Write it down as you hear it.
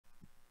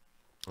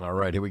All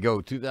right, here we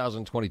go.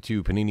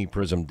 2022 Panini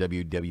Prizm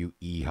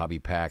WWE Hobby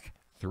Pack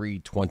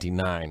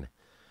 329.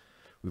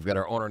 We've got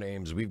our owner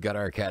names. We've got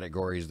our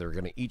categories. They're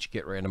going to each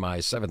get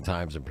randomized 7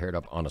 times and paired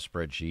up on a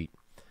spreadsheet.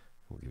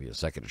 We'll give you a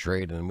second to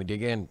trade, and then we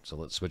dig in. So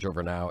let's switch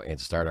over now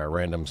and start our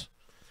randoms.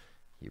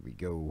 Here we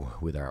go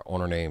with our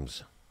owner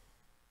names.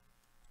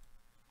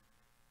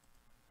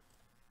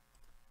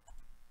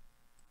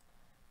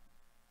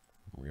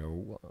 We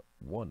go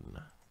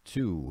 1,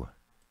 2,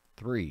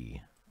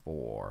 3,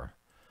 4,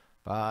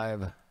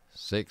 5,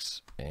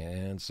 6,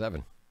 and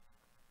 7.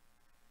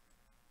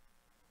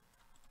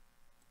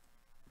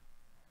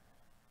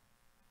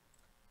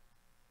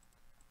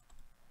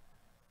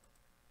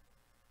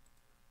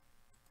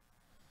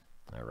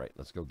 All right,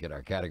 let's go get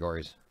our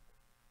categories.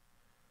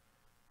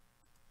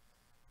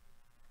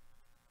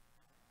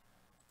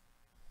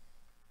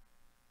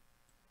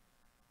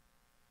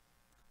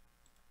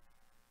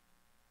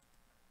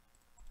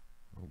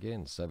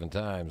 Again, 7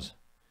 times.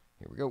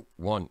 Here we go.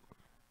 1,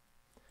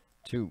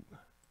 2,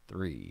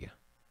 3,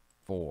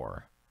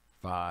 4,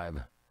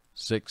 5,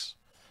 6,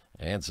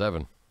 and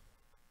 7.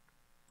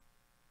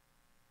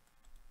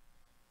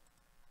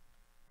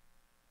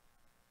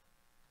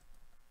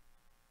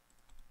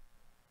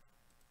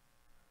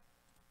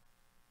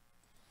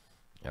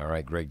 All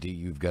right, Greg D,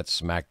 you've got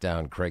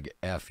SmackDown. Craig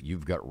F,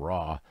 you've got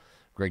Raw.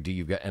 Greg D,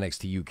 you've got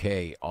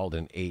NXT UK,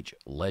 Alden H,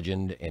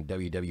 Legend, and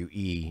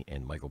WWE.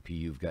 And Michael P,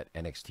 you've got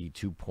NXT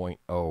 2.0.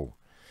 All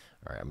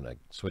right, I'm going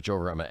to switch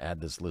over. I'm going to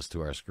add this list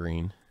to our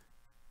screen.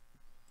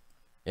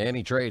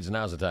 Any trades,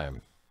 now's the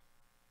time.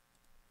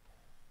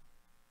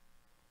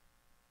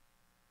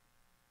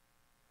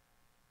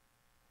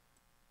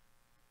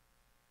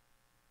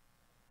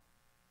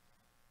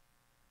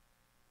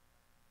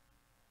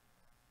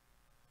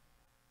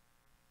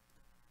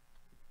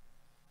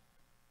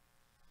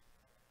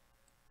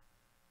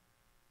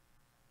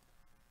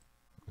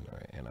 All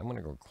right, and I'm going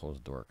to go close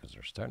the door because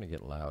they're starting to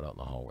get loud out in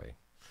the hallway.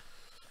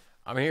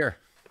 I'm here.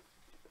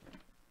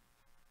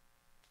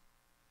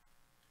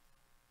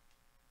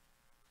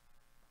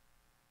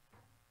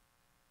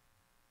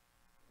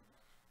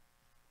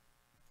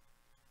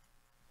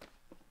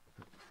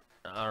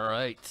 All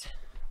right.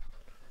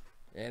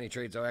 Any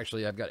trades? Oh,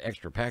 actually, I've got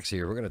extra packs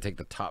here. We're going to take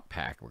the top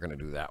pack. We're going to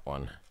do that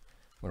one. I'm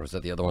going to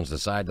set the other ones to the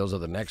side. Those are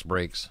the next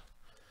breaks.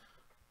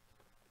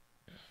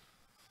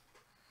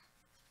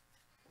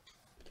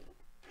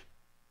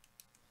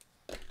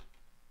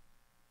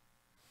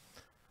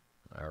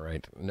 All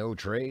right. No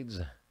trades.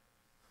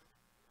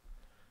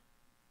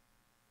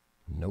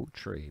 No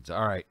trades.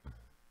 All right.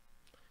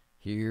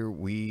 Here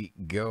we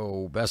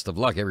go. Best of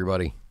luck,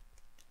 everybody.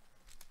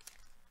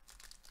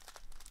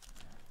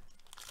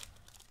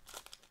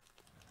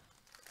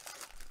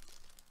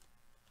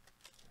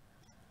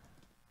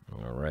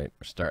 All right,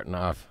 we're starting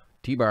off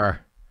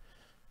T-bar.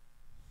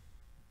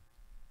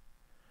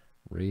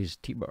 Raise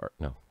T-bar.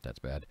 No, that's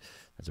bad.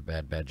 That's a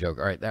bad joke.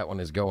 All right, that one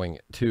is going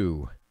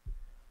to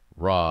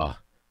Raw.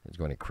 It's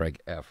going to Craig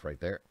F right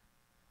there.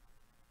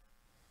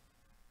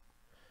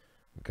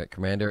 We've got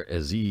Commander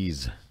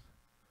Aziz.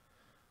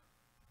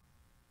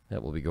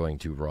 That will be going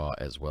to Raw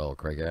as well,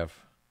 Craig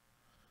F.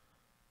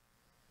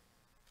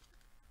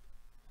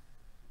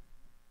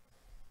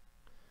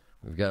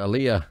 We've got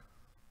Aaliyah.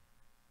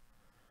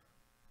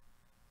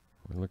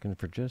 We're looking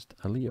for just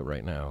Aaliyah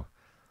right now.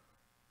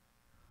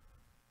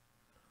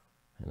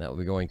 And that will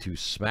be going to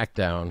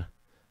SmackDown.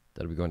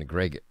 That'll be going to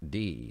Greg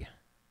D.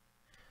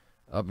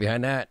 Up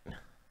behind that,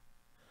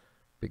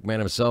 big man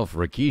himself,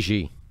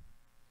 Rikishi.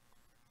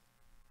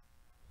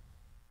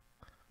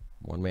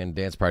 One-man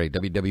dance party,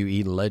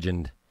 WWE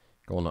legend,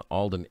 going to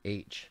Alden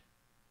H.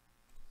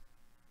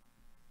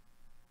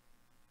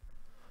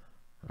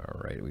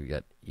 All right, we've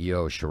got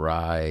Io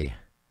Shirai.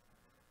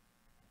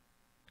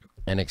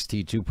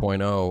 NXT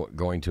 2.0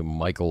 going to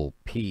Michael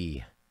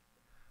P.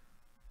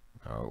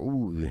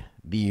 Ooh,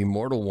 the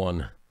immortal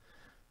one.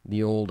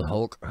 The old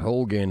Hulk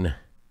Hogan.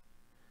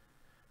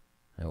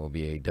 That will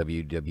be a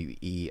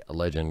WWE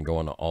legend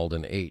going to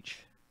Alden H.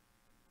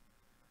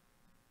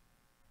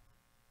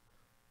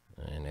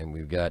 And then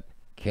we've got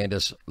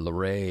Candice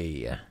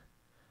LeRae.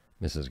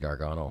 Mrs.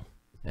 Gargano.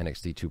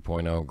 NXT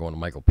 2.0 going to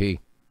Michael P.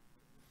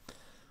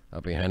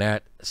 Up behind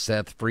that,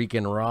 Seth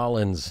freaking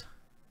Rollins.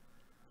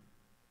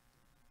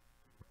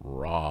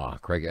 Raw.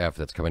 Craig F,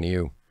 that's coming to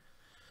you.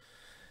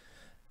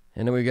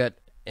 And then we got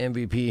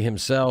MVP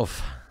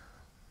himself.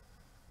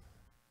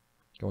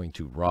 Going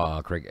to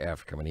Raw. Craig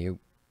F, coming to you.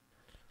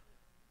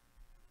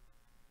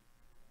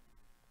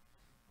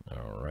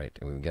 All right.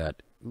 And we've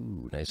got,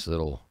 ooh, nice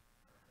little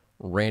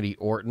Randy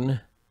Orton.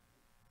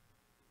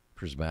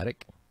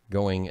 Prismatic.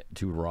 Going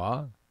to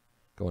Raw.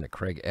 Going to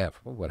Craig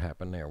F. Oh, what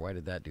happened there? Why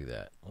did that do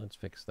that? Let's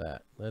fix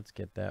that. Let's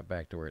get that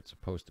back to where it's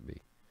supposed to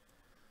be.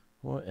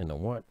 What in the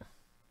what?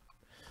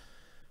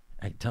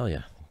 I tell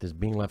you, this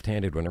being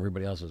left-handed when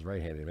everybody else is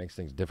right-handed makes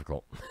things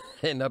difficult.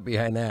 And up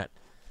behind that,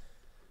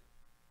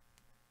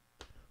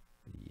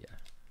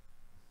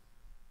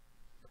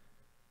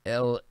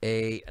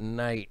 L.A.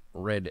 Knight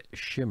Red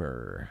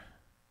Shimmer.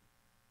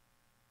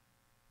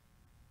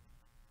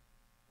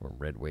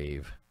 Red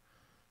Wave.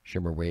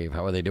 Shimmer Wave.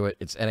 How would they do it?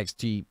 It's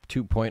NXT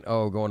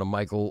 2.0 going to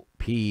Michael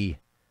P.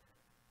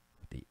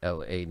 The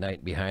LA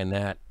Knight behind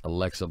that.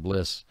 Alexa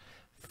Bliss.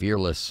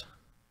 Fearless.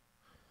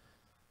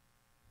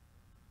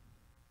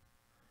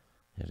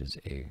 It is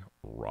a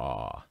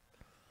Raw.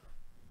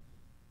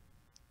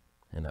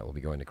 And that will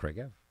be going to Craig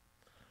F.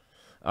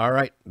 All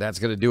right, that's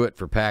going to do it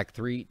for pack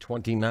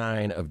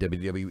 329 of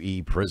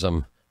WWE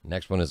Prizm.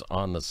 Next one is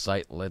on the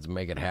site. Let's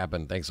make it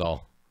happen. Thanks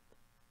all.